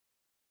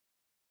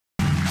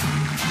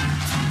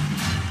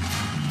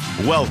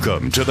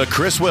Welcome to the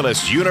Chris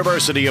Willis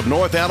University of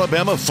North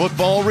Alabama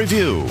Football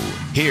Review.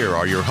 Here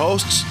are your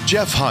hosts,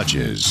 Jeff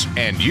Hodges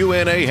and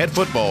UNA head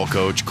football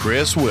coach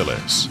Chris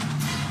Willis.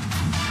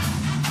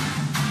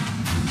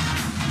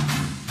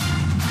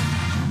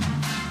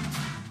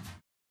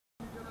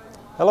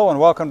 Hello and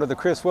welcome to the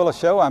Chris Willis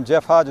Show. I'm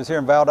Jeff Hodges here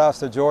in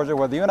Valdosta, Georgia,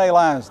 where the UNA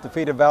Lions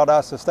defeated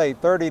Valdosta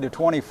State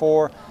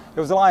 30-24. It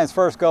was the Lions'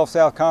 first Gulf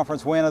South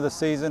Conference win of the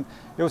season.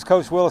 It was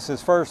Coach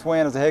Willis's first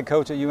win as a head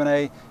coach at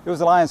UNA. It was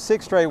the Lions'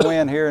 sixth straight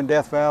win here in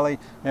Death Valley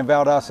in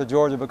Valdosta,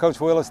 Georgia. But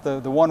Coach Willis, the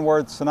one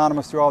word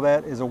synonymous through all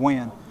that is a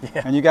win.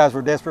 Yeah. And you guys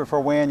were desperate for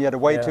a win. You had to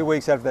wait 2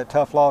 weeks after that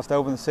tough loss to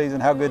open the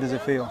season. How good does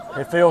it feel?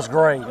 It feels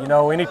great. You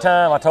know,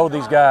 anytime, I told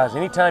these guys,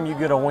 anytime you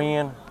get a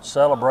win,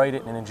 celebrate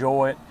it and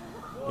enjoy it.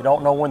 You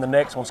don't know when the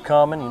next one's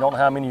coming. You don't know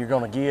how many you're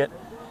going to get.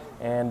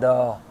 And,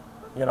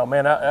 you know,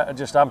 man,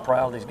 I'm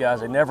proud of these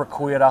guys. They never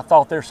quit. I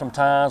thought there's some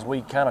times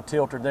we kind of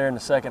tilted there in the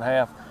second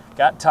half,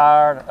 got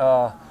tired.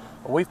 But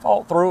we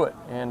fought through it,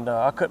 and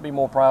I couldn't be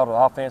more proud of the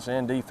offense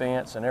and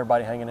defense and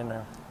everybody hanging in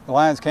there. The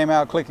Lions came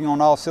out clicking on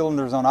all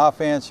cylinders on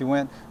offense. You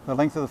went the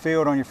length of the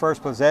field on your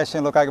first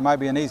possession. Looked like it might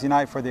be an easy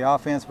night for the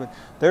offense, but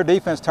their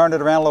defense turned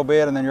it around a little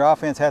bit, and then your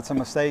offense had some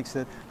mistakes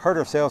that hurt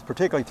ourselves,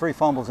 particularly 3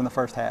 fumbles in the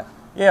first half.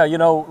 Yeah, you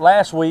know,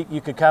 last week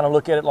you could kind of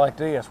look at it like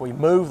this. We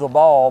moved the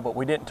ball, but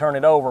we didn't turn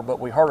it over, but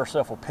we hurt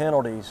ourselves with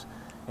penalties,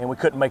 and we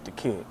couldn't make the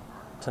kick.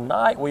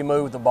 Tonight we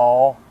moved the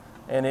ball,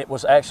 and it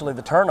was actually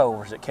the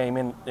turnovers that came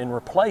in and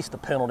replaced the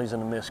penalties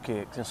and the missed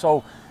kicks. And so,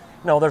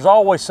 you know, there's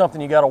always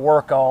something you got to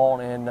work on,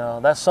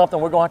 and that's something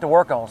we're going to have to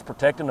work on, is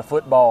protecting the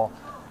football.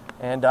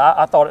 And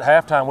I thought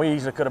at halftime we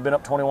easily could have been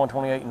up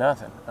 21-28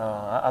 nothing.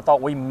 I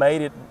thought we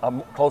made it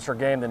a closer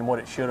game than what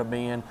it should have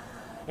been.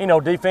 You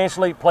know,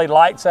 defensively, played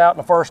lights out in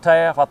the first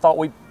half. I thought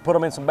we put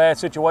them in some bad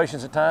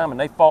situations at time, and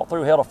they fought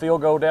through, held a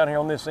field goal down here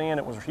on this end.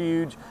 It was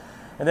huge.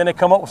 And then they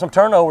come up with some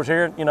turnovers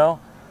here, you know.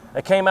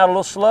 They came out a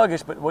little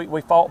sluggish, but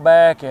we fought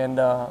back, and,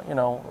 you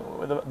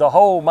know, the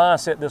whole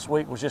mindset this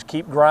week was just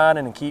keep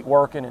grinding and keep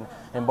working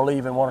and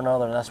believe in one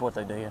another, and that's what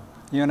they did.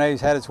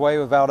 UNA's had its way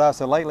with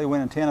Valdosta lately,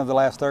 winning 10 of the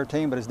last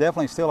 13, but it's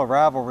definitely still a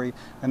rivalry,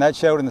 and that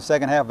showed in the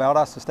second half.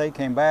 Valdosta State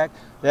came back.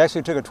 They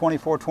actually took a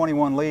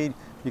 24-21 lead.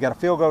 You got a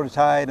field goal to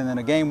tie it, and then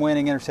a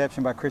game-winning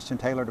interception by Christian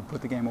Taylor to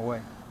put the game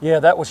away.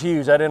 Yeah, that was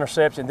huge, that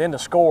interception. Then the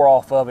score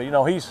off of it. You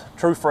know, he's a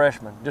true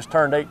freshman, just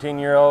turned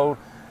 18-year-old.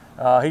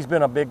 He's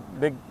been a big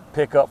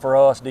pickup for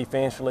us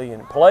defensively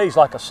and plays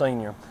like a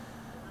senior.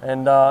 And,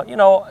 you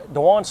know,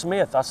 DeJuan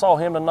Smith, I saw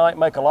him tonight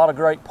make a lot of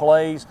great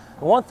plays.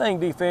 The one thing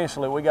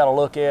defensively we got to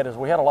look at is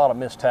we had a lot of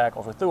missed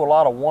tackles. We threw a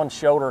lot of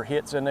one-shoulder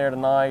hits in there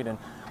tonight, and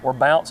we're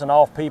bouncing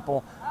off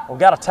people. We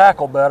got to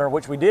tackle better,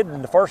 which we did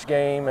in the first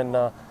game, and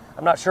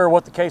I'm not sure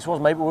what the case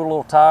was. Maybe we were a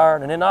little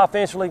tired. And then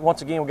offensively,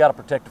 once again, we got to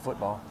protect the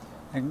football.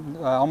 And,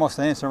 almost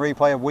an instant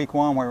replay of week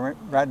 1 where we went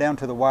right down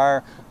to the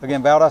wire.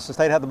 Again, Valdosta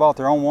State had the ball at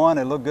their own 1.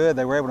 It looked good.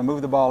 They were able to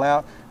move the ball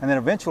out, and then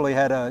eventually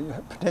had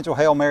a potential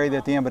Hail Mary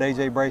at the end, but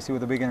A.J. Bracey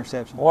with a big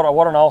interception.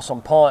 What an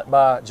awesome punt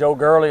by Joe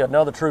Gurley,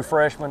 another true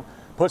freshman.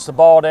 Puts the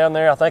ball down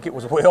there. I think it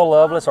was Will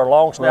Lovelace, our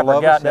long snapper,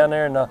 got down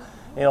there and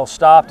you know,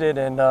 stopped it.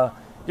 And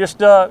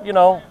you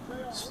know,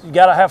 you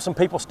got to have some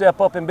people step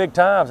up in big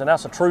times, and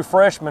that's a true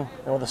freshman,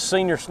 and with a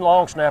senior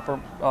long snapper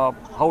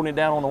holding it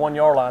down on the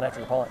 1-yard line after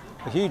the punt.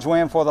 A huge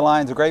win for the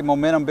Lions, a great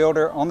momentum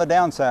builder. On the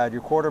downside,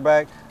 your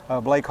quarterback,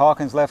 Blake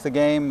Hawkins, left the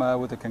game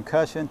with a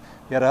concussion.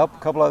 You had a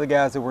couple other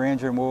guys that were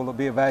injured, and we'll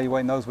be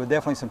evaluating those, but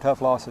definitely some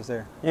tough losses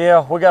there.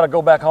 Yeah, we got to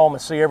go back home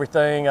and see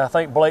everything. I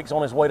think Blake's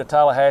on his way to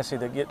Tallahassee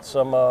to get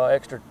some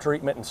extra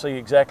treatment and see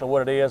exactly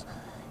what it is.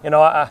 You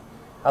know,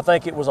 I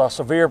think it was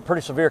a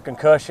pretty severe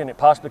concussion. It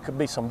possibly could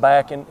be some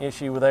back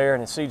issue there,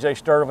 and C.J.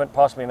 Sturtevant,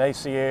 possibly an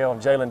ACL, and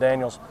Jalen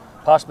Daniels,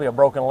 possibly a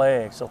broken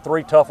leg. So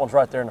 3 tough ones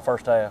right there in the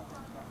first half.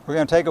 We're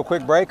going to take a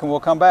quick break, and we'll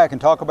come back and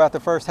talk about the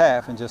first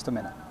half in just a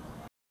minute.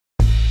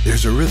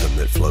 There's a rhythm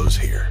that flows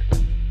here,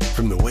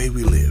 from the way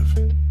we live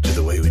to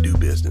the way we do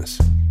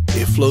business.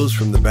 It flows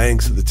from the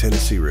banks of the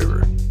Tennessee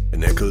River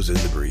and echoes in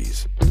the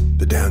breeze,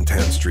 the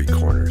downtown street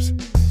corners,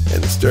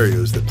 and the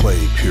stereos that play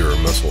pure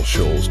Muscle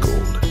Shoals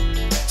gold.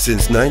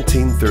 Since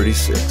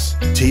 1936,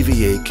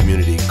 TVA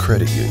Community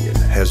Credit Union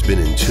has been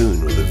in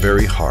tune with the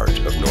very heart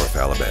of North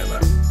Alabama,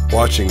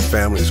 watching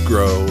families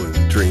grow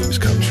and dreams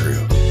come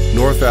true.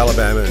 North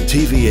Alabama and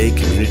TVA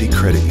Community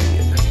Credit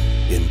Union,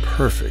 in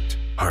perfect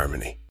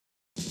harmony.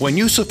 When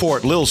you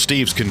support Lil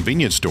Steve's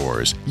convenience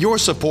stores, you're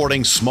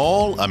supporting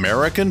small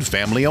American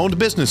family-owned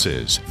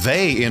businesses.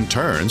 They, in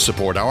turn,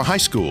 support our high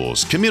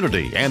schools,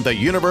 community, and the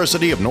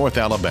University of North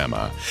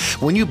Alabama.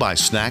 When you buy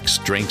snacks,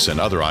 drinks, and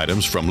other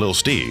items from Lil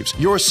Steve's,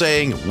 you're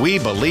saying, we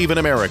believe in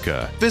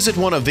America. Visit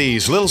one of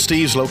these Lil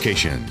Steve's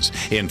locations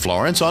in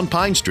Florence on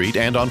Pine Street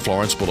and on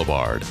Florence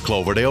Boulevard,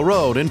 Cloverdale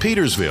Road in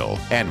Petersville,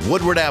 and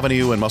Woodward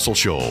Avenue in Muscle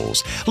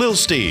Shoals. Lil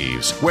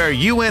Steve's, where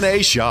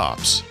UNA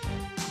shops.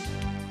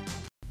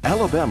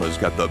 Alabama's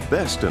got the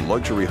best in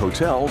luxury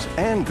hotels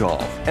and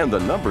golf, and the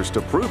numbers to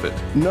prove it.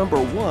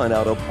 #1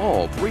 out of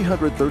all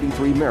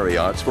 333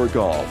 Marriotts for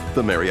golf,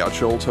 the Marriott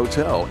Shoals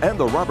Hotel and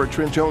the Robert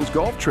Trent Jones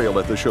Golf Trail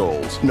at the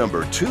Shoals.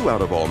 #2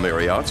 out of all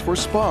Marriotts for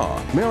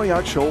spa,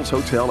 Marriott Shoals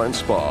Hotel and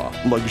Spa.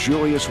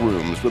 Luxurious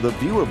rooms with a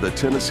view of the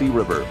Tennessee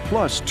River,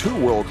 plus 2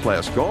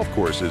 world-class golf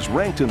courses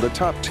ranked in the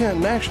top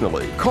 10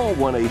 nationally. Call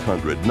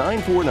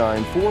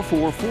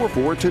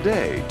 1-800-949-4444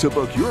 today to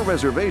book your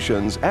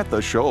reservations at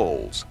the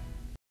Shoals.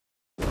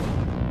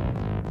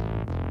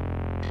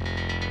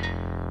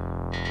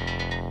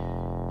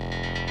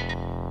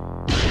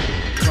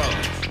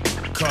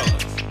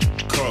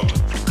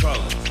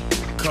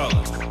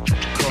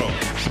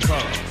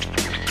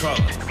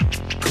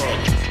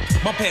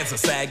 My pants are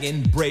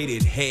sagging,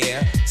 braided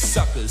hair.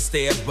 Suckers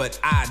stare, but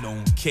I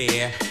don't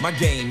care. My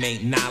game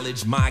ain't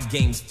knowledge, my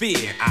game's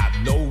fear.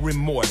 I've no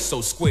remorse,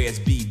 so squares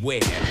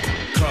beware.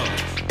 Color,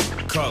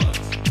 color,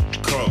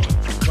 color,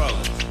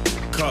 color,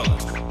 color, color,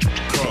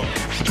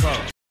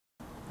 color.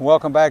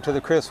 Welcome back to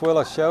the Chris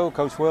Willis Show.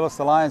 Coach Willis,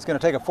 the Lions going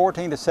to take a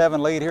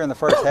 14-7 lead here in the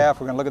first half.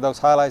 We're going to look at those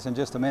highlights in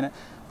just a minute.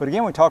 But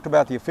again, we talked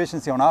about the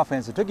efficiency on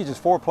offense. It took you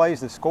just 4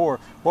 plays to score.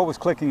 What was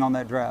clicking on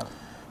that drive?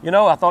 You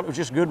know, I thought it was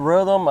just good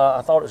rhythm.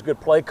 I thought it was good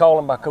play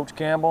calling by Coach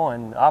Campbell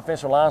and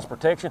offensive line's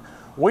protection.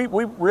 We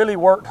really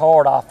worked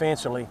hard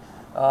offensively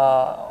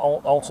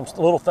on some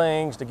little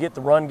things to get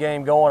the run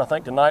game going. I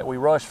think tonight we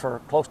rushed for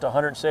close to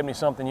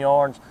 170-something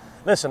yards.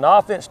 Listen, the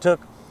offense took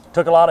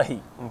a lot of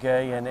heat,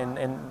 okay,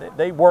 and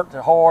they worked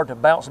hard to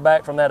bounce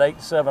back from that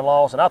 8-7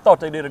 loss. And I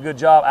thought they did a good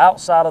job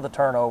outside of the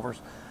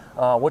turnovers,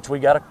 which we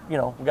got to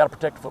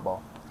protect the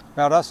football.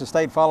 Valdosta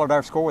State followed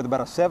our score with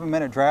about a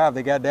 7-minute drive.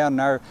 They got down in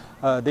our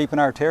deep in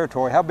our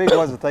territory. How big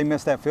was it they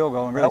missed that field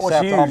goal and really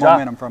sapped all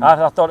momentum from it?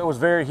 I thought it was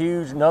very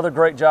huge. Another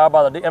great job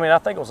by the. I mean, I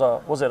think it was a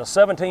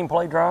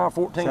 17-play drive,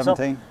 14 17.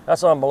 something.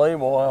 That's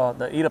unbelievable.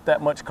 To eat up that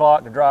much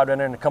clock, to drive down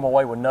there and to come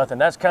away with nothing.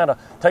 That's kind of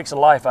takes the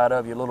life out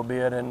of you a little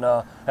bit, and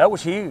that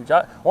was huge.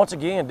 Once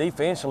again,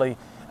 defensively,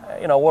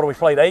 you know, what we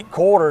played 8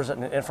 quarters,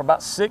 and for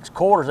about 6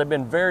 quarters they've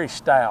been very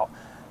stout.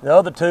 The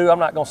other 2, I'm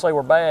not going to say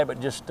were bad, but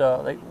just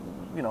they.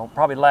 You know,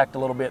 probably lacked a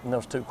little bit in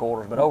those 2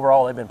 quarters, but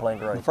overall they've been playing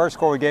great. The first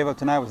score we gave up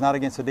tonight was not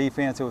against the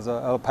defense. It was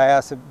a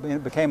pass.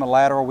 It became a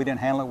lateral. We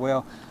didn't handle it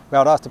well.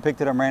 Valdosta picked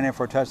it up, ran in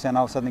for a touchdown.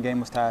 All of a sudden the game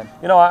was tied.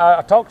 You know,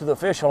 I talked to the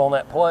official on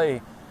that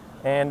play,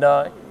 and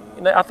I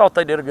thought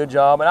they did a good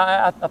job. And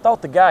I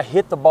thought the guy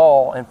hit the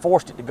ball and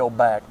forced it to go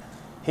back.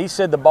 He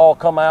said the ball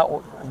come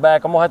out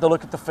back. I'm going to have to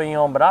look at the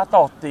film, but I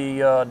thought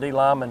the D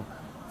lineman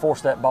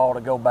forced that ball to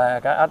go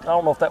back. I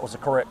don't know if that was the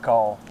correct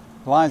call.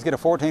 The Lions get a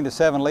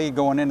 14-7 lead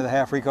going into the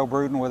half. Rico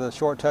Bruton with a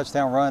short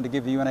touchdown run to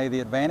give UNA the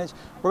advantage.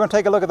 We're going to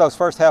take a look at those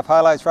first half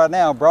highlights right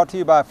now, brought to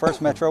you by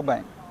First Metro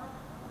Bank.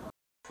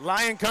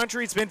 Lion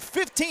Country, it's been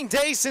 15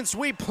 days since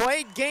we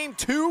played game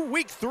 2,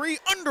 week 3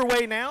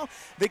 underway now.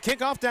 The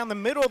kickoff down the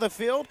middle of the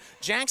field.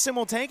 Jackson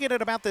will take it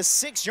at about the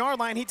 6-yard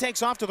line. He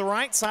takes off to the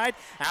right side,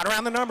 out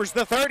around the numbers,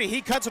 the 30.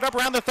 He cuts it up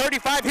around the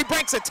 35. He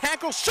breaks a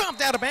tackle,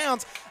 shoved out of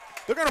bounds.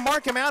 They're going to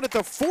mark him out at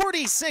the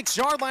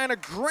 46-yard line. A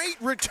great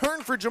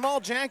return for Jamal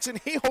Jackson.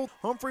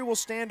 Humphrey will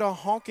stand to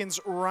Hawkins'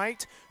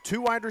 right.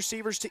 2 wide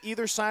receivers to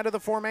either side of the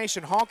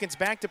formation. Hawkins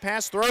back to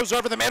pass, throws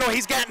over the middle.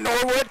 He's got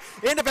Norwood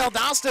into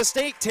Valdosta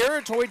State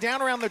territory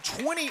down around the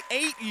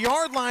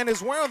 28-yard line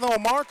as well. They'll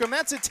mark him.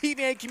 That's a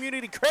TVA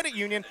Community Credit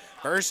Union.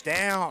 First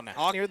down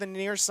near the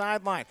near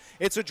sideline.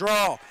 It's a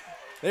draw.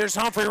 There's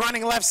Humphrey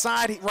running right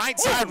side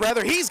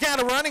rather. He's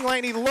got a running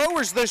lane. He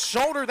lowers the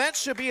shoulder. That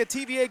should be a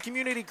TVA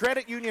Community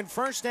Credit Union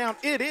first down.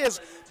 It is.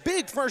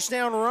 Big first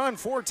down run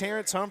for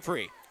Terrence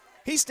Humphrey.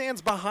 He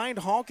stands behind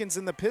Hawkins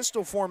in the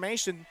pistol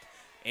formation.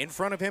 In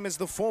front of him is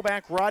the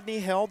fullback, Rodney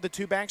Held. The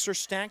 2 backs are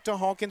stacked to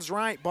Hawkins'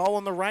 right. Ball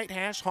on the right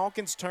hash.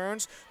 Hawkins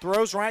turns,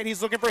 throws right.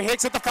 He's looking for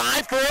Hicks at the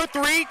 5, 4,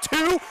 3,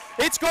 2.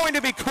 It's going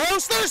to be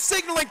close. They're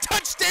signaling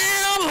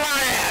touchdown,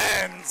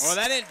 Lions. Well,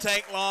 that didn't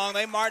take long.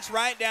 They marched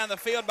right down the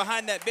field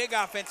behind that big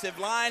offensive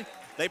line.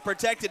 They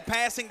protected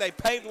passing. They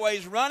paved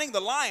ways running.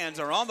 The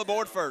Lions are on the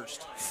board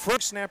first.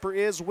 First snapper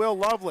is Will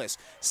Lovelace.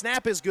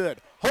 Snap is good.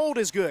 Hold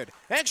is good.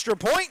 Extra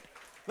point.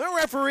 The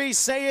referees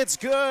say it's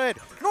good.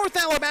 North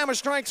Alabama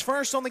strikes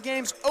first on the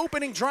game's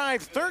opening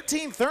drive.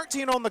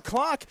 13-13 on the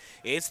clock.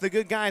 It's the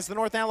good guys, the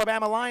North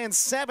Alabama Lions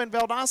 7,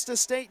 Valdosta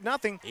State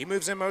nothing. He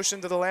moves in motion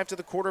to the left of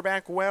the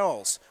quarterback,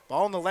 Wells.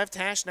 Ball on the left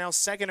hash, now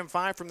 2nd and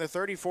 5 from the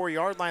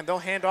 34-yard line. They'll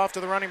hand off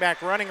to the running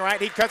back, running right.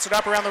 He cuts it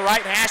up around the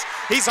right hash.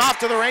 He's off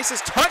to the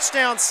races.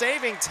 Touchdown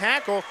saving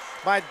tackle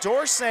by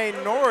Dorsey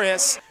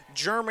Norris.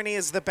 Germany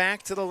is the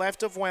back to the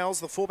left of Wells.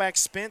 The fullback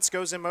Spence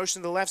goes in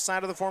motion to the left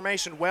side of the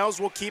formation.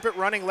 Wells will keep it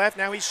running left.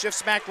 Now he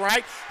shifts back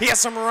right. He has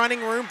some running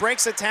room,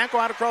 breaks a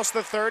tackle out across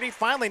the 30,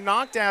 finally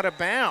knocked out of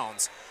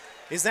bounds.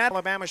 Is that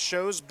Alabama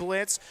shows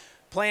blitz?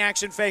 Play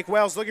action fake.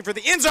 Wells looking for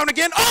the end zone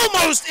again.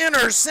 Almost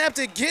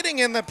intercepted, getting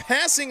in the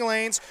passing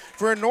lanes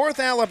for North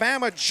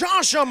Alabama.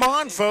 Josh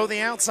Amonfo, the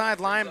outside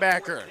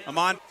linebacker.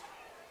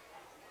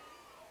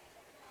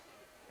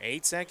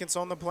 8 seconds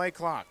on the play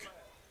clock.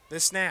 The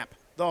snap,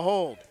 the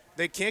hold.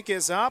 The kick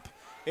is up.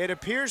 It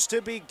appears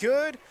to be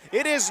good.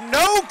 It is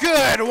no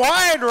good.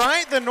 Wide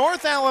right. The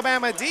North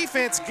Alabama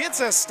defense gets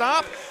a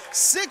stop.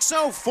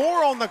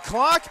 6:04 on the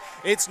clock.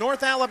 It's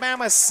North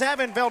Alabama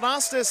 7,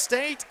 Valdosta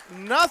State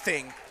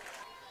nothing.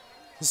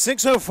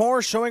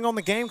 6:04 showing on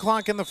the game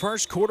clock in the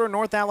first quarter.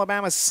 North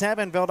Alabama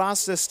 7,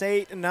 Valdosta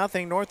State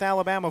nothing. North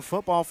Alabama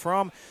football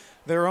from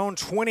their own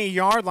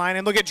 20-yard line.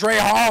 And look at Dre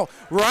Hall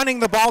running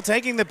the ball,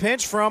 taking the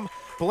pitch from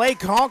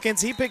Blake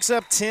Hawkins. He picks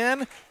up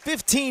 10,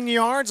 15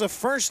 yards, a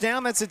first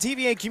down. That's a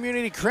TVA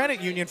Community Credit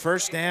Union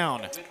first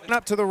down. And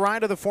up to the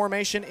right of the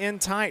formation in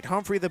tight.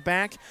 Humphrey the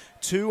back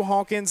to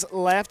Hawkins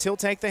left. He'll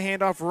take the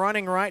handoff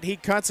running right. He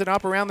cuts it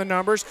up around the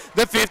numbers.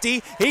 The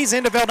 50. He's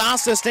into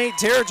Valdosta State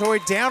territory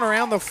down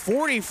around the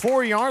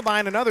 44-yard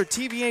line. Another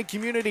TVA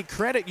Community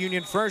Credit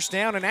Union first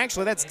down. And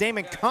actually that's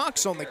Damon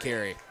Cox on the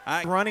carry.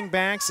 Running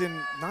backs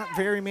in not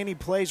very many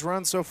plays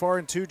run so far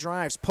in 2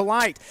 drives.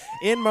 Polite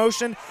in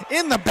motion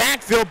in the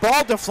backfield.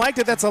 Ball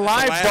deflected. That's a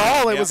live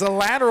ball. It was a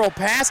lateral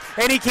pass,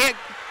 and he can't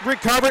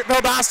recover it.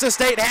 Valdosta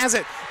State has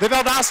it. The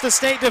Valdosta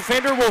State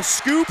defender will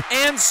scoop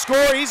and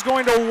score. He's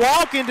going to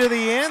walk into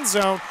the end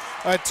zone.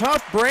 A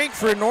tough break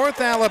for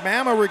North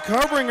Alabama,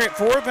 recovering it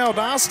for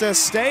Valdosta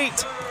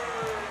State.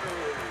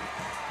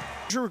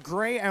 Drew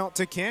Gray out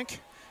to kick.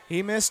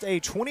 He missed a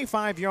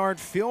 25-yard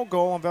field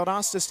goal on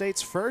Valdosta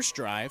State's first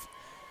drive.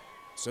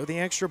 So the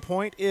extra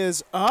point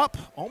is up,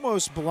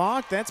 almost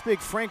blocked. That's big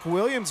Frank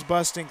Williams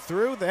busting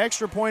through. The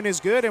extra point is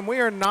good, and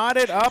we are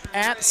knotted up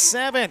at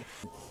 7.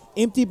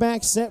 Empty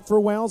back set for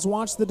Wells.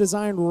 Watch the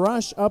design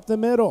rush up the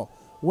middle.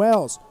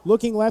 Wells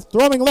looking left,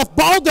 throwing left,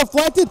 ball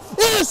deflected,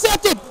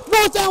 intercepted.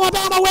 North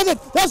Alabama with it.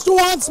 That's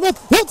Juwan Smith.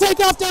 He'll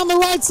take off down the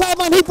right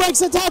sideline. He breaks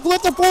the tackle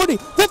at the 40,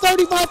 the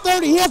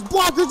 35-30. He has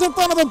blockers in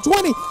front of him,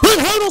 20. He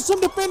hurdles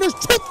some defenders,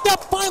 tripped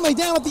up finally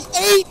down at the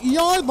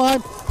 8-yard line.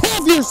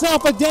 Have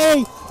yourself a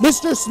day,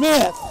 Mr.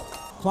 Smith.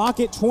 Clock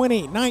at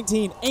 20,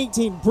 19,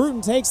 18.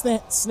 Bruton takes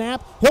the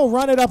snap. He'll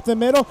run it up the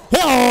middle.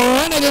 He'll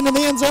run it into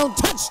the end zone.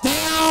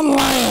 Touchdown,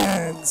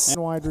 Lions.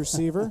 Wide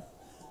receiver,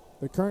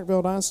 the current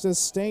Valdosta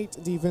State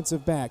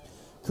defensive back.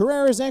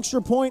 Carrera's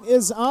extra point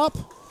is up,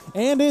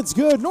 and it's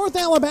good. North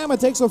Alabama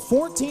takes a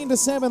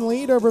 14-7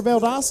 lead over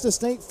Valdosta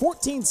State.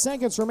 14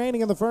 seconds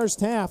remaining in the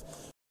first half.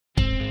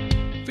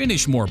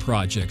 Finish more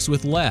projects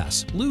with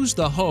less. Lose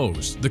the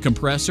hose, the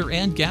compressor,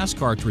 and gas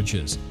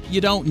cartridges.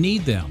 You don't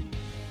need them.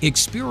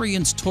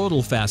 Experience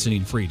total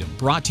fastening freedom,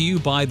 brought to you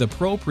by the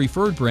Pro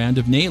Preferred brand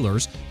of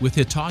nailers with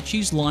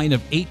Hitachi's line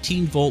of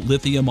 18-volt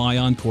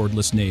lithium-ion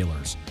cordless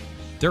nailers.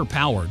 They're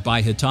powered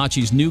by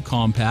Hitachi's new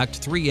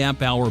compact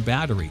 3-amp-hour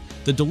battery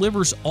that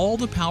delivers all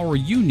the power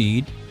you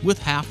need with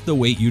half the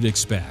weight you'd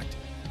expect.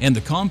 And the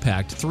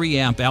compact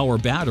 3-amp-hour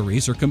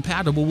batteries are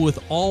compatible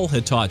with all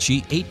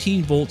Hitachi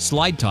 18-volt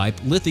slide-type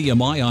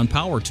lithium-ion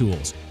power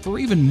tools for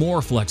even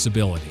more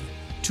flexibility.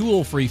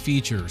 Tool-free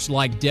features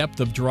like depth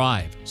of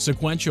drive,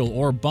 sequential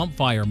or bump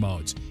fire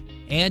modes,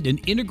 and an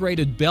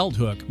integrated belt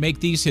hook make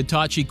these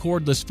Hitachi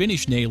cordless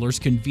finish nailers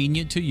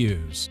convenient to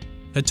use.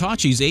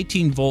 Hitachi's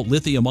 18-volt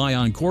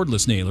lithium-ion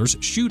cordless nailers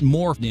shoot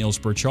more nails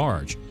per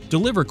charge,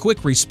 deliver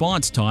quick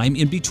response time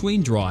in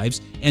between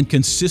drives, and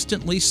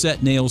consistently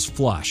set nails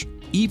flush,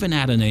 even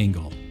at an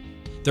angle.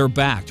 They're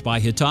backed by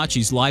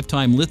Hitachi's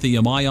lifetime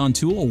lithium-ion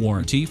tool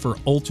warranty for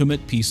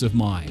ultimate peace of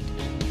mind.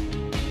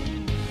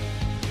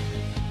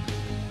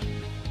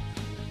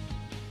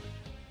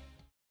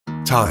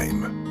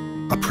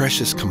 Time, a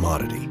precious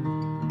commodity.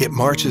 It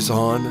marches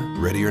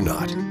on, ready or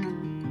not.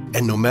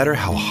 And no matter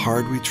how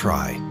hard we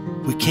try,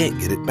 we can't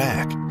get it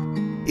back.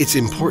 It's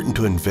important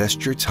to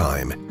invest your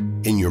time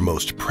in your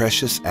most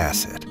precious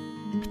asset,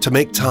 to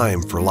make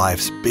time for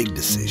life's big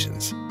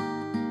decisions.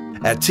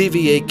 At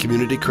TVA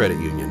Community Credit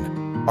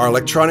Union, our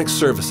electronic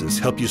services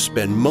help you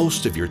spend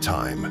most of your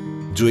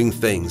time doing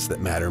things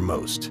that matter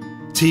most.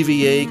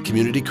 TVA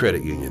Community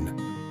Credit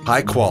Union,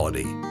 high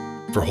quality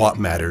for what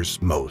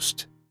matters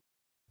most.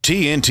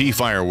 TNT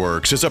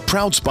Fireworks is a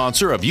proud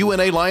sponsor of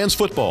UNA Lions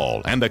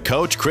football and the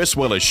Coach Chris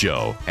Willis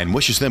Show, and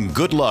wishes them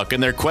good luck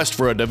in their quest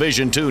for a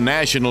Division II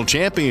national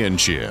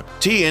championship.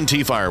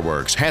 TNT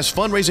Fireworks has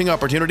fundraising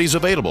opportunities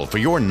available for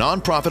your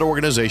nonprofit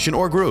organization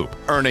or group,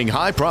 earning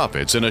high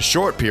profits in a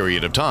short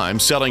period of time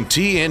selling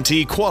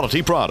TNT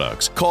quality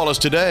products. Call us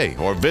today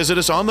or visit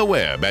us on the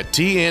web at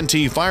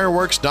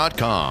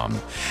tntfireworks.com.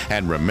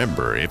 And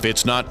remember, if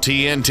it's not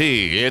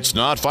TNT, it's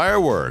not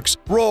fireworks.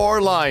 Roar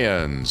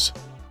Lions!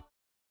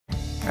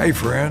 Hey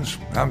friends,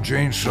 I'm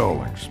Gene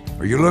Solings.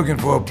 Are you looking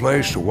for a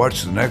place to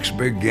watch the next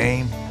big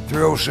game?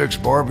 306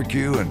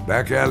 Barbecue and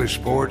Back Alley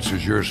Sports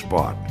is your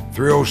spot.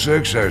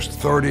 306 has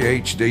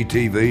 30 HD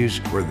TVs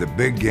where the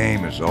big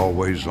game is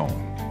always on.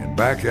 And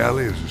Back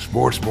Alley is a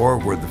sports bar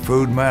where the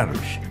food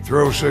matters.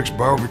 306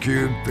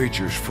 Barbecue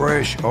features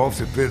fresh,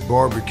 off-the-pit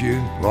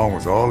barbecue along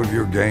with all of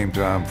your game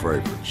time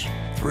favorites.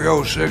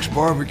 306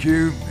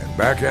 Barbecue and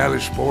Back Alley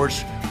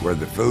Sports where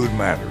the food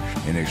matters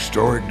in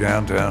historic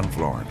downtown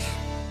Florence.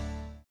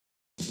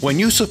 When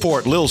you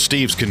support Little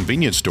Steve's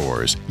Convenience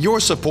Stores,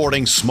 you're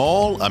supporting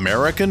small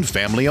American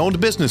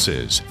family-owned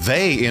businesses.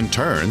 They, in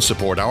turn,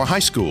 support our high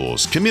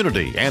schools,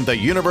 community, and the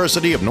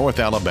University of North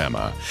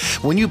Alabama.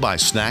 When you buy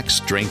snacks,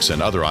 drinks,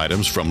 and other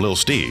items from Little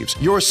Steve's,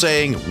 you're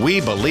saying,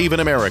 we believe in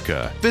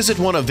America. Visit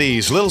one of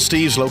these Little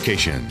Steve's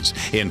locations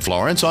in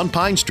Florence on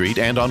Pine Street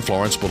and on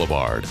Florence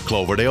Boulevard,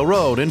 Cloverdale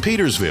Road in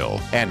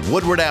Petersville, and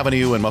Woodward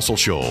Avenue in Muscle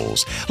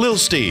Shoals. Little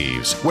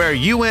Steve's, where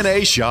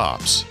UNA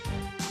shops.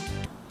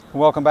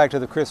 Welcome back to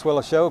the Chris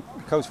Willis Show.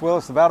 Coach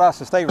Willis, the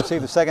Valdosta State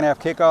received the second half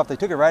kickoff. They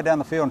took it right down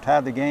the field and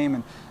tied the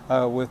game,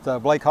 and with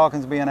Blake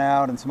Hawkins being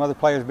out and some other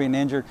players being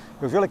injured,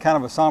 it was really kind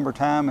of a somber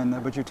time,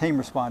 but your team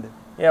responded.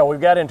 Yeah, we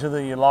got into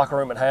the locker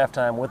room at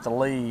halftime with the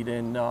lead,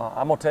 and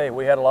I'm going to tell you,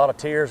 we had a lot of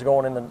tears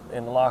going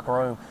in the locker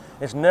room.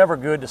 It's never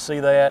good to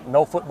see that.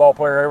 No football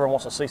player ever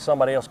wants to see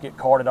somebody else get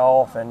carted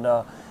off, and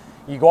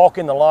you walk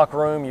in the locker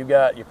room, you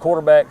got your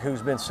quarterback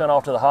who's been sent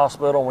off to the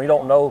hospital, and we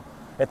don't know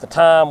at the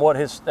time what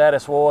his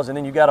status was, and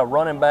then you got a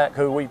running back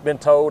who we've been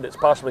told it's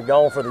possibly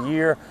gone for the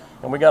year,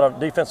 and we got a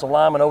defensive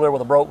lineman over there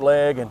with a broke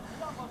leg, and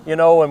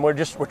and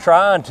we're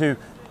trying to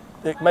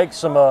make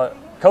some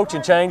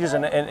coaching changes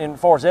and as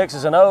far as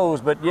X's and O's,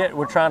 but yet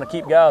we're trying to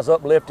keep guys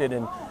uplifted,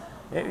 and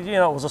it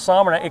was a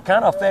somber night. It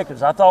kind of affected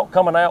us. I thought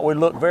coming out we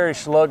looked very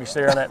sluggish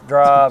there in that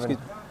drive, and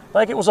I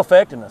think it was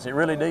affecting us. It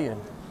really did.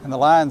 And the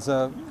Lions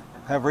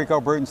have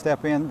Rico Bruton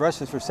step in,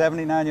 rushes for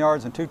 79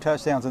 yards and 2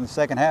 touchdowns in the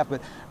second half,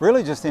 but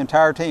really just the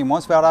entire team.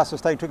 Once Valdosta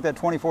State took that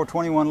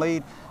 24-21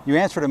 lead, you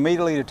answered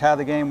immediately to tie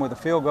the game with a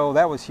field goal.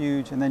 That was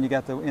huge, and then you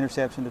got the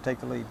interception to take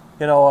the lead.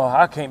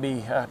 I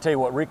tell you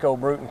what, Rico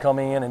Bruton come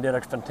in and did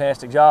a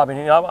fantastic job. And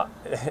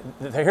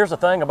here's the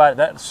thing about it,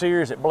 that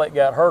series that Blake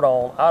got hurt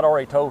on, I'd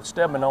already told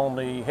Stedman on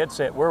the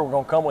headset we were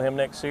going to come with him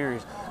next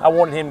series. I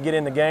wanted him to get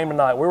in the game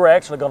tonight. We were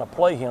actually going to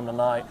play him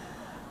tonight.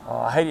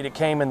 I hated it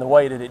came in the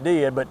way that it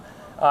did, but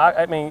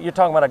I mean, you're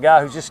talking about a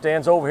guy who just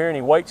stands over here and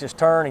he waits his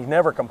turn. He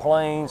never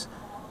complains.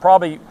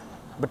 Probably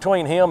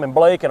between him and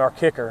Blake and our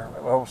kicker,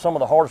 some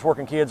of the hardest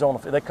working kids on the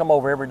field. They come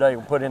over every day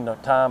and put in the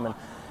time, and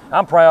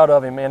I'm proud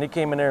of him, man. He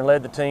came in there and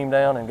led the team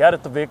down and got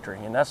it the victory,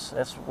 and that's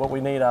what we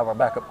need out of our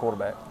backup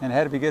quarterback. And it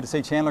had to be good to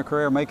see Chandler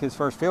Carrera make his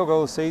first field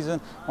goal of the season.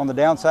 On the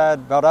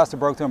downside, Valdosta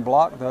broke through and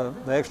blocked the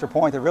extra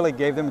point that really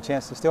gave them a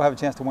chance to still have a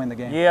chance to win the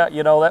game. Yeah,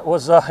 that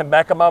was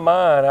back of my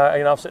mind.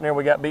 I'm sitting there,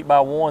 we got beat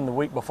by 1 the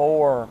week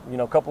before,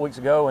 a couple weeks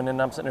ago, and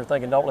then I'm sitting there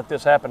thinking, don't let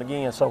this happen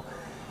again. So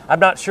I'm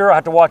not sure. I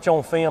have to watch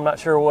on film. Not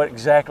sure what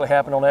exactly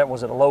happened on that.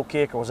 Was it a low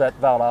kick or was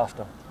that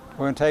Valdosta?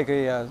 We're going to take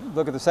a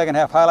look at the second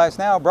half highlights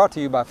now, brought to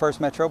you by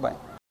First Metro Bank.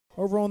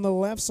 Over on the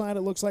left side,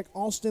 it looks like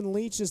Austin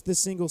Leach is the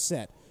single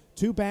set.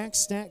 2 backs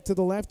stacked to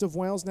the left of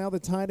Wells. Now the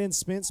tight end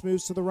Spence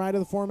moves to the right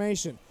of the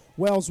formation.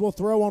 Wells will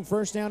throw on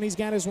first down. He's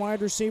got his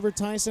wide receiver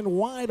Tyson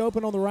wide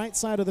open on the right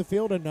side of the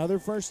field. Another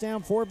first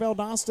down for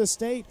Valdosta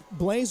State.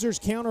 Blazers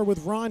counter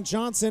with Ron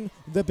Johnson,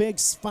 the big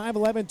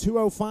 5'11",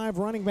 205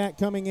 running back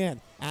coming in.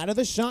 Out of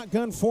the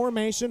shotgun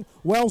formation,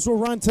 Wells will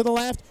run to the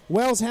left.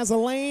 Wells has a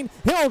lane.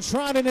 He'll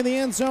trot into the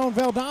end zone.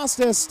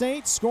 Valdosta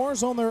State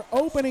scores on their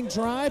opening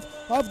drive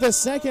of the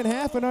second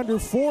half in under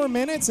 4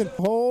 minutes. And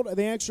hold,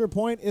 the extra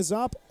point is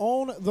up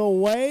on the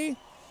way.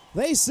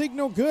 They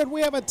signal good.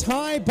 We have a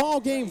tie ball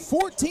game,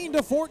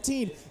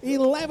 14-14,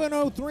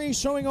 11:03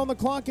 showing on the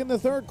clock in the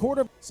third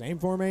quarter. Same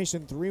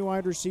formation, 3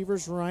 wide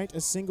receivers right,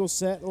 a single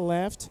set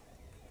left.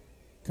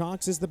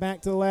 Cox is the back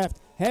to the left.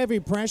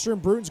 Heavy pressure,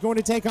 and Bruton's going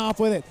to take off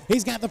with it.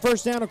 He's got the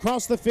first down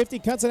across the 50,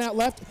 cuts it out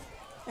left.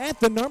 At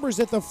the numbers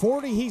at the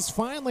 40, he's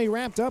finally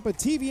wrapped up a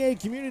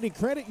TVA Community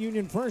Credit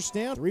Union first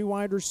down. 3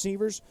 wide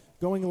receivers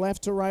going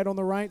left to right on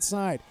the right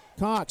side.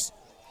 Cox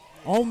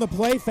on the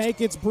play fake,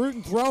 it's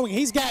Bruton throwing.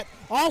 He's got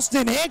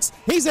Austin Hicks.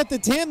 He's at the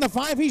 10, the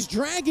 5. He's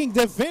dragging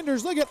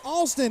defenders. Look at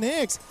Austin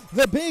Hicks,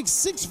 the big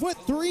 6'3",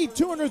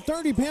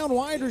 230-pound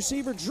wide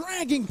receiver,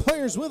 dragging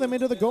players with him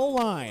into the goal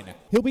line.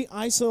 He'll be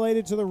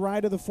isolated to the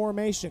right of the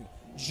formation.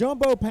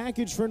 Jumbo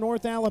package for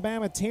North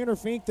Alabama. Tanner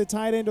Fink, the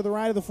tight end to the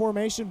right of the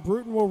formation.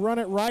 Bruton will run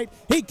it right.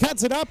 He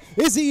cuts it up.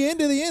 Is he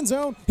into the end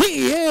zone?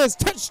 He is.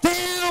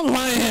 Touchdown,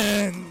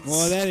 Lions.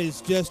 Well, that is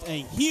just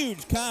a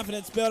huge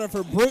confidence builder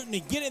for Bruton to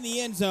get in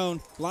the end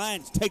zone.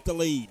 Lions take the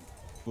lead.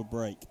 A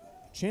break.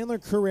 Chandler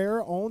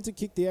Carrera on to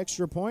kick the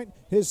extra point.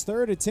 His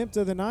 3rd attempt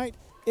of the night.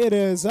 It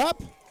is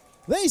up.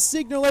 They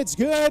signal it's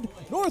good.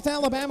 North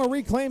Alabama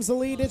reclaims the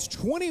lead. It's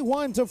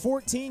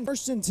 21-14.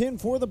 1st and 10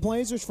 for the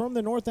Blazers from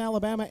the North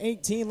Alabama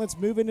 18. Let's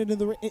move it into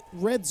the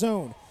red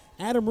zone.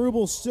 Adam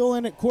Rubel still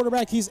in at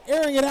quarterback. He's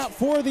airing it out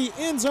for the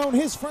end zone.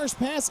 His first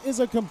pass is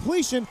a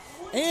completion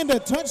and a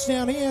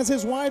touchdown. He has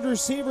his wide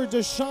receiver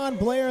Deshaun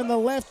Blair in the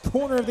left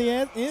corner of the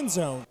end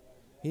zone.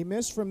 He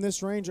missed from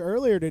this range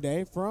earlier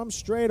today from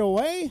straight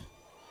away.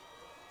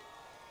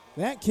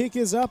 That kick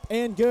is up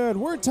and good.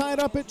 We're tied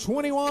up at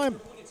 21.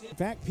 In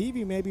fact,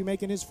 Peavy may be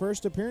making his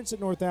first appearance at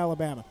North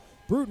Alabama.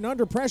 Bruton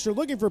under pressure,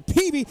 looking for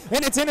Peavy,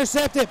 and it's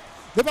intercepted.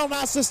 The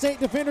Valdosta State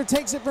defender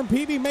takes it from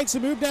Peavy, makes a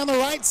move down the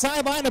right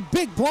sideline, a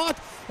big block,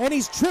 and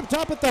he's tripped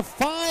up at the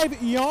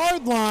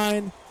 5-yard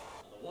line.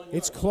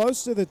 It's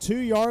close to the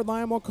 2-yard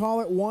line. We'll call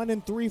it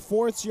 1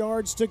 3/4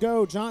 yards to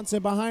go.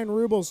 Johnson behind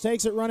Rubles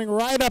takes it running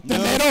right up the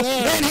middle,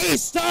 and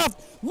he's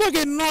stuffed. Look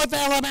at North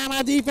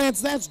Alabama defense.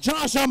 That's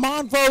Josh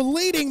Amonfo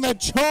leading the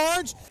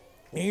charge.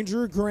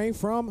 Andrew Gray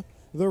from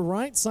the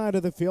right side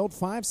of the field.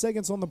 5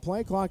 seconds on the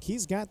play clock.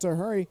 He's got to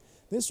hurry.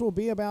 This will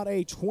be about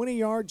a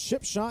 20-yard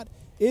chip shot.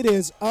 It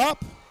is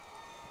up,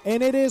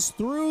 and it is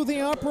through the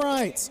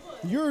uprights.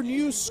 Your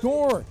new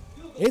score.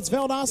 It's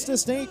Valdosta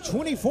State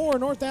 24,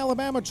 North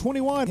Alabama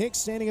 21. Hicks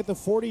standing at the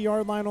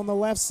 40-yard line on the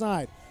left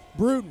side.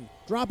 Bruton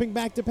dropping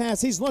back to pass.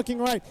 He's looking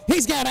right.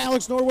 He's got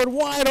Alex Norwood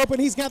wide open.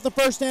 He's got the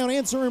first down.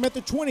 Answer him at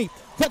the 20.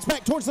 Cuts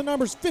back towards the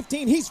numbers.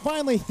 15. He's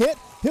finally hit.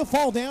 He'll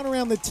fall down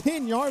around the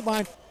 10-yard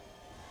line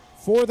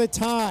for the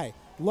tie.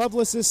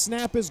 Lovelace's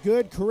snap is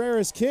good.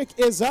 Carrera's kick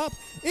is up.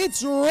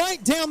 It's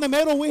right down the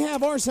middle. We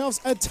have ourselves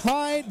a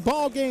tied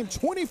ball game,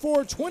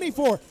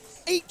 24-24.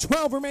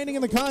 8-12 remaining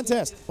in the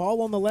contest.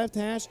 Ball on the left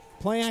hash,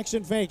 play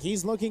action fake.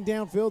 He's looking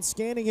downfield,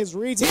 scanning his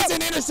reads. It's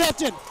an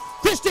interception.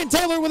 Christian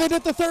Taylor with it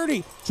at the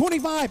 30,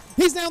 25.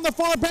 He's down the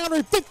far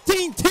boundary,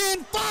 15,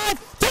 10,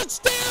 5.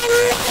 Touchdown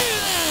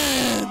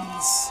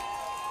Lions!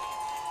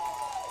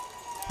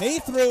 He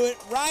threw it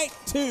right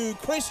to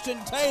Christian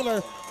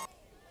Taylor.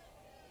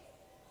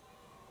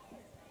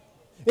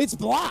 It's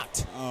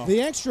blocked.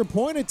 The extra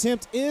point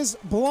attempt is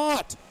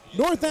blocked.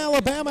 North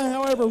Alabama,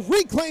 however,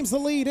 reclaims the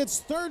lead. It's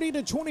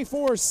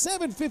 30-24,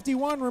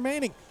 7:51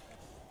 remaining.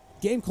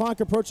 Game clock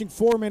approaching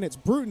 4 minutes.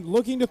 Bruton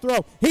looking to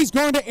throw. He's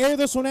going to air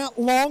this one out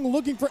long,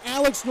 looking for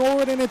Alex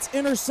Norwood, and it's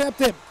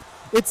intercepted.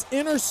 It's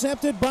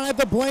intercepted by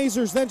the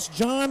Blazers. That's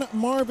John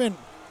Marvin.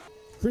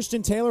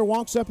 Christian Taylor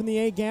walks up in the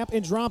A-gap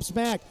and drops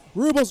back.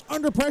 Rubles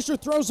under pressure,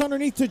 throws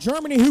underneath to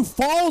Germany, who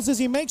falls as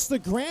he makes the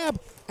grab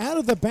out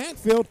of the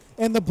backfield,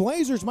 and the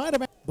Blazers might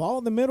have... Ball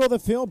in the middle of the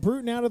field,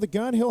 Bruton out of the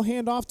gun. He'll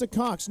hand off to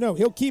Cox. No,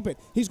 he'll keep it.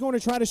 He's going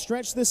to try to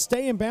stretch this,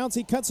 stay in bounds.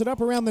 He cuts it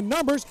up around the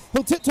numbers.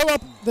 He'll tiptoe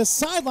up the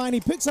sideline. He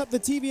picks up the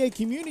TVA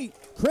Community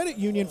Credit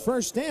Union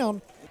first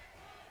down.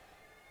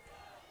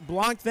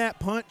 Blocked that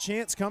punt.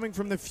 Chance coming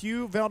from the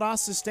few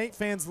Valdosta State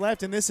fans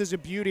left, and this is a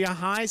beauty. A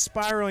high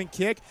spiraling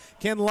kick.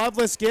 Can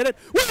Lovelace get it?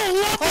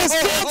 Will Lovelace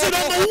gets it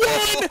on the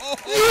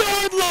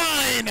 1-yard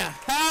line!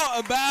 How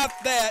about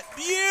that?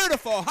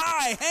 Beautiful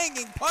high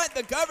hanging punt.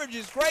 The coverage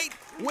is great.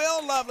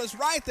 Will Lovelace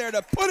right there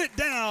to put it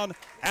down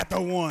at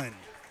the 1.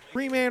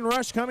 3-man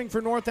rush coming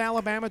for North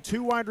Alabama.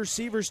 2 wide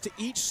receivers to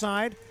each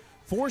side.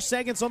 4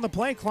 seconds on the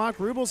play clock.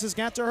 Rubles has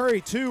got to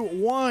hurry.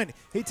 2-1.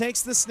 He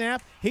takes the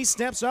snap. He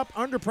steps up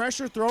under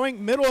pressure,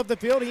 throwing middle of the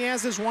field. He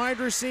has his wide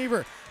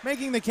receiver.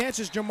 Making the catch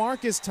is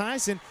Jamarcus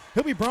Tyson.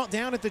 He'll be brought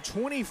down at the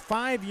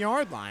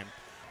 25-yard line.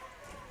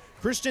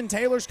 Christian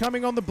Taylor's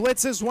coming on the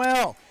blitz as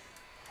well.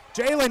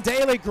 Jalen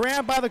Daly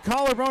grabbed by the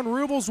collarbone.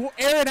 Rubles will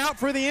air it out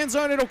for the end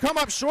zone. It'll come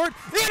up short.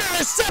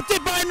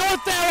 Intercepted by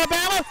North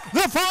Alabama.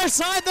 The far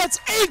side, that's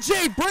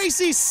A.J.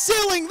 Bracey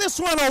sealing this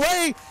one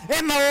away.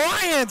 And the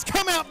Lions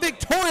come out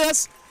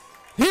victorious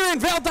here in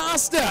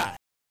Valdosta.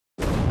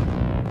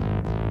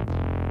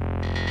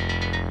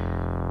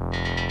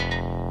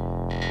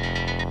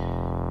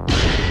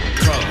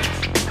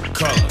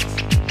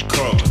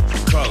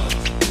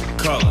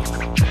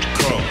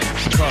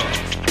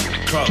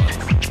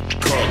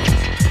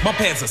 My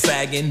pants are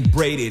sagging,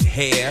 braided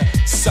hair.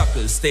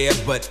 Suckers stare,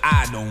 but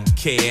I don't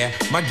care.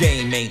 My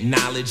game ain't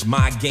knowledge,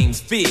 my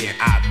game's fear.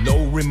 I've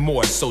no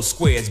remorse, so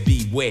squares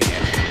beware.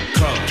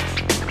 Color,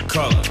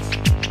 color,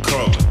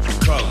 color,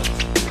 color,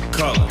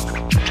 color,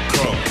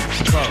 color,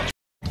 color.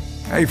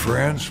 Hey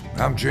friends,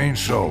 I'm Gene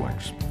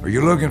Solings. Are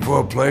you looking for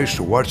a place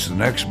to watch the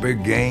next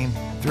big game?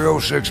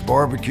 306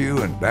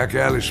 Barbecue and Back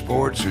Alley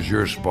Sports is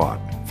your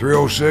spot.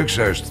 306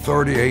 has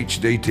 30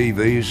 HD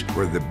TVs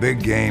where the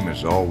big game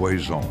is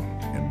always on.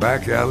 And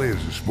Back Alley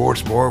is a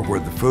sports bar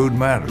where the food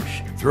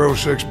matters.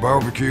 306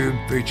 Barbecue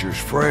features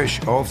fresh,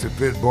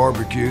 off-the-pit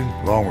barbecue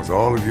along with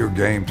all of your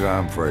game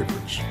time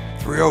favorites.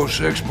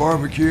 306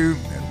 Barbecue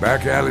and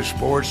Back Alley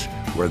Sports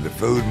where the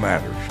food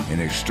matters in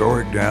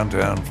historic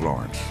downtown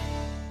Florence.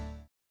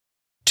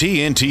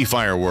 TNT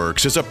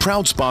Fireworks is a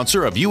proud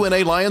sponsor of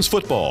UNA Lions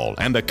football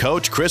and the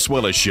Coach Chris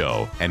Willis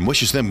Show and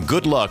wishes them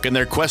good luck in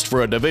their quest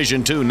for a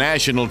Division II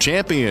national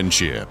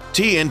championship.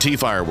 TNT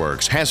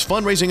Fireworks has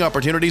fundraising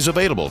opportunities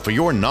available for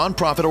your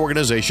nonprofit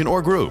organization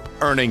or group,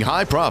 earning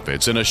high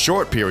profits in a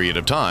short period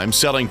of time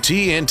selling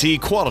TNT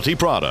quality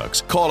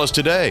products. Call us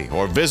today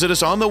or visit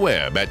us on the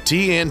web at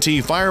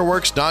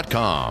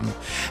tntfireworks.com.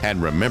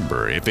 And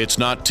remember, if it's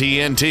not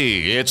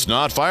TNT, it's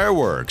not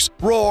fireworks.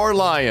 Roar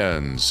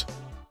Lions!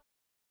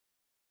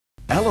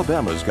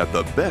 Alabama's got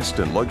the best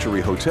in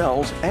luxury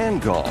hotels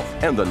and golf,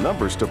 and the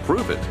numbers to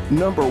prove it.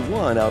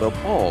 #1 out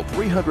of all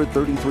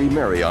 333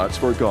 Marriotts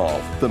for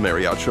golf, the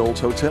Marriott Shoals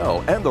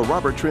Hotel and the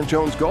Robert Trent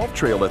Jones Golf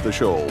Trail at the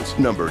Shoals.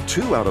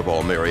 #2 out of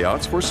all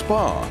Marriotts for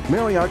spa,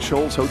 Marriott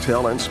Shoals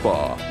Hotel and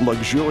Spa.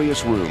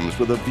 Luxurious rooms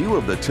with a view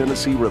of the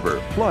Tennessee River,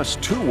 plus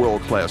 2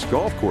 world-class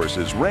golf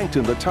courses ranked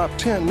in the top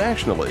 10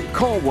 nationally.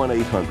 Call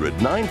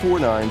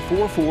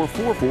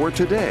 1-800-949-4444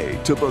 today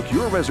to book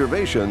your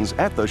reservations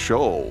at the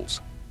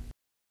Shoals.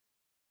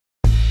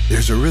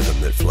 There's a rhythm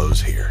that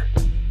flows here.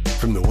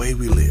 From the way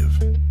we live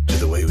to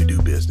the way we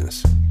do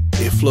business.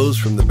 It flows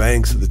from the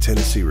banks of the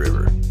Tennessee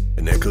River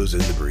and echoes in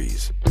the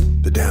breeze,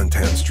 the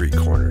downtown street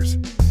corners,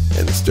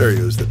 and the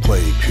stereos that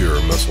play pure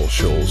Muscle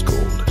Shoals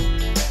gold.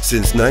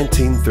 Since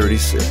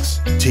 1936,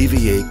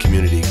 TVA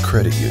Community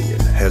Credit Union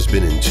has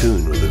been in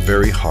tune with the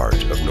very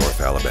heart of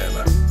North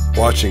Alabama,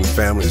 watching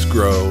families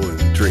grow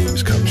and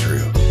dreams come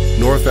true.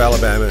 North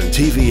Alabama and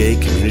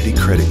TVA Community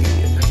Credit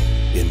Union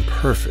in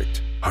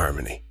perfect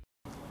harmony.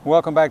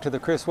 Welcome back to the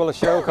Chris Willis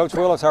Show. Coach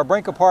Willis, our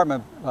Brink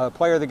Apartment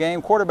player of the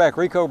game, quarterback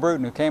Rico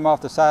Bruton, who came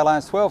off the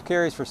sidelines, 12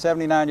 carries for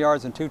 79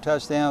 yards and 2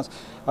 touchdowns.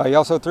 He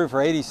also threw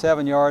for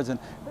 87 yards and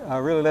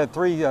really led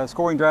 3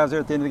 scoring drives there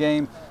at the end of the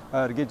game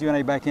to get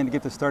UNA back in to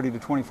get this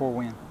 30-24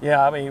 win.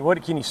 Yeah, I mean, what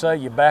can you say?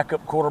 You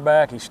backup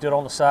quarterback, he stood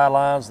on the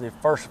sidelines the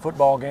first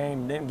football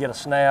game, didn't get a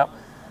snap.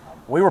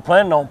 We were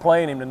planning on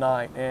playing him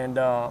tonight, and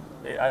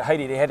I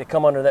hated he had to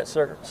come under that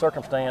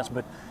circumstance,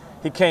 but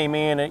he came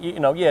in and, you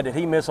know, yeah, did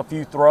he miss a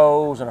few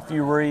throws and a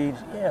few reads?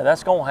 Yeah,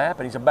 that's going to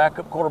happen. He's a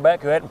backup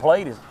quarterback who hadn't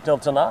played until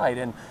tonight.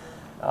 And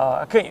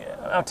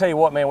I'll tell you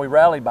what, man, we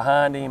rallied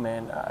behind him,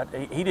 and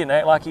he didn't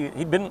act like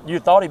you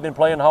thought he'd been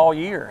playing all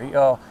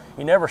year.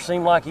 He never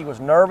seemed like he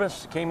was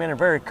nervous. Came in and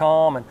very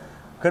calm, and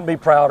couldn't be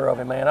prouder of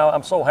him, man.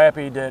 I'm so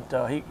happy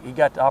that he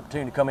got the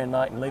opportunity to come in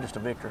tonight and lead us to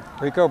victory.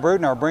 Rico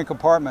Bruton, our Brink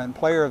Apartment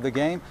player of the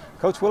game.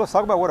 Coach Willis,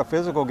 talk about what a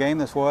physical game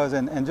this was,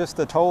 and just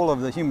the toll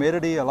of the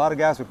humidity. A lot of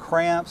guys with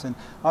cramps, and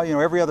you know,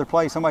 every other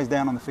play somebody's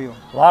down on the field.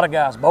 A lot of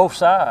guys, both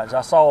sides.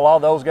 I saw a lot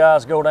of those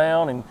guys go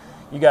down, and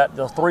you got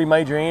the 3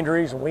 major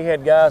injuries, and we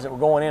had guys that were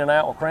going in and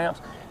out with cramps.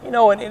 You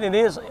know, and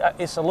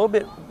it's a little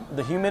bit,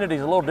 the humidity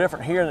is a little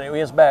different here than it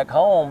is back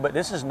home, but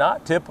this is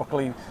not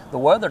typically the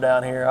weather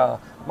down here.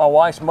 My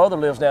wife's mother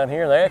lives down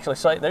here, and they actually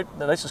say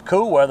this is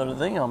cool weather to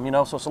them, you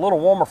know, so it's a little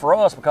warmer for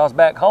us because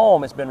back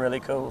home it's been really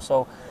cool.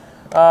 So,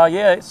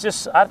 yeah, it's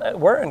just,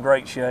 we're in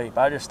great shape.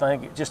 I just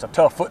think it's just a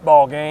tough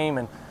football game,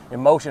 and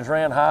emotions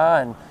ran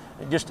high, and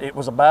it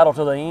was a battle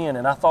to the end,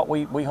 and I thought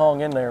we hung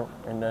in there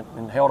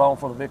and held on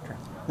for the victory.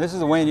 This is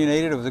the win you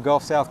needed. It was a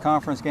Gulf South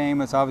Conference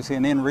game. It's obviously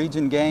an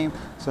in-region game.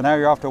 So now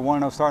you're off to a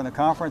 1-0 start in the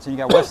conference, and you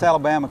got West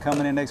Alabama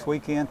coming in next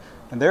weekend.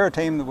 And they're a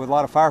team with a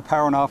lot of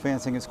firepower and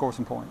offense and can score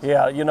some points.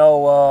 Yeah, you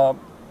know,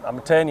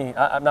 I'm telling you,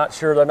 I'm not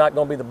sure they're not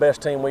going to be the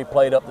best team we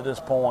played up to this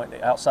point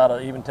outside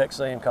of even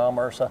Texas A&M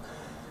Commerce.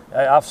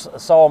 I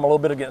saw them a little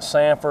bit against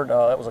Sanford.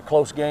 That was a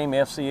close game,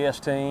 FCS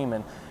team,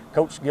 and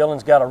Coach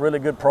Gillen's got a really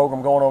good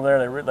program going over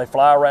there. They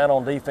fly around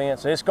on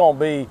defense. It's going to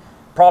be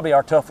probably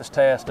our toughest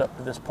task up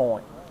to this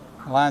point.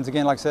 Lions,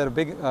 again, like I said, a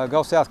big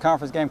Gulf South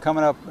Conference game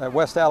coming up at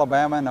West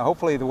Alabama, and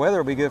hopefully the weather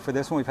will be good for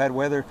this one. We've had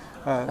weather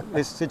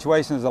this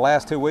situation is the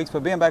last 2 weeks,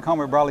 but being back home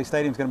at Bradley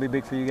Stadium is going to be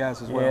big for you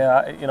guys as well.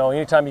 Yeah, you know,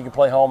 anytime you can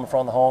play home in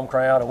front of the home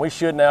crowd, and we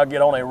should now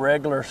get on a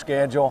regular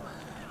schedule.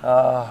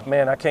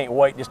 Man, I can't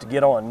wait just to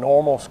get on a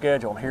normal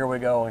schedule, and here we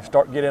go, and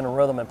start getting in a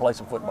rhythm and play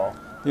some football.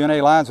 The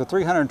UNA Lions with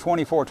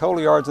 324 total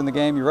yards in the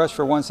game. You rushed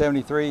for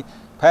 173,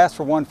 passed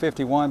for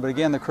 151, but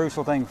again, the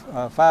crucial thing,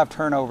 5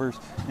 turnovers,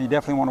 and you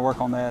definitely want to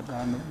work on that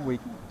in the week.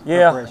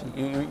 Yeah,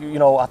 you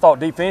know, I thought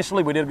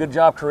defensively we did a good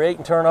job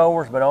creating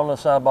turnovers, but on the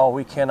side ball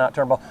we cannot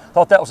turn the ball.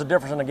 Thought that was the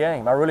difference in the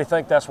game. I really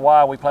think that's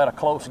why we played a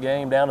close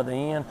game down to the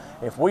end.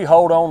 If we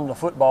hold on to the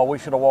football, we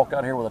should have walked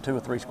out here with a 2 or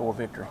 3 score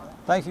victory.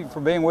 Thank you for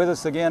being with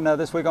us again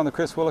this week on the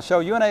Chris Willis Show.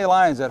 UNA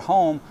Lions at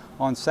home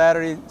on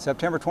Saturday,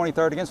 September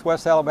 23rd against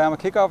West Alabama.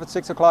 Kickoff at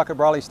 6 o'clock at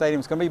Bradley Stadium.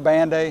 It's going to be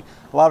band day.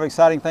 A lot of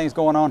exciting things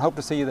going on. Hope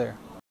to see you there.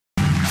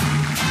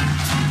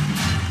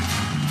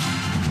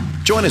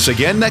 Join us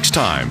again next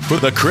time for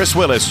the Chris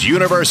Willis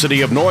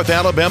University of North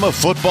Alabama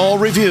Football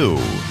Review.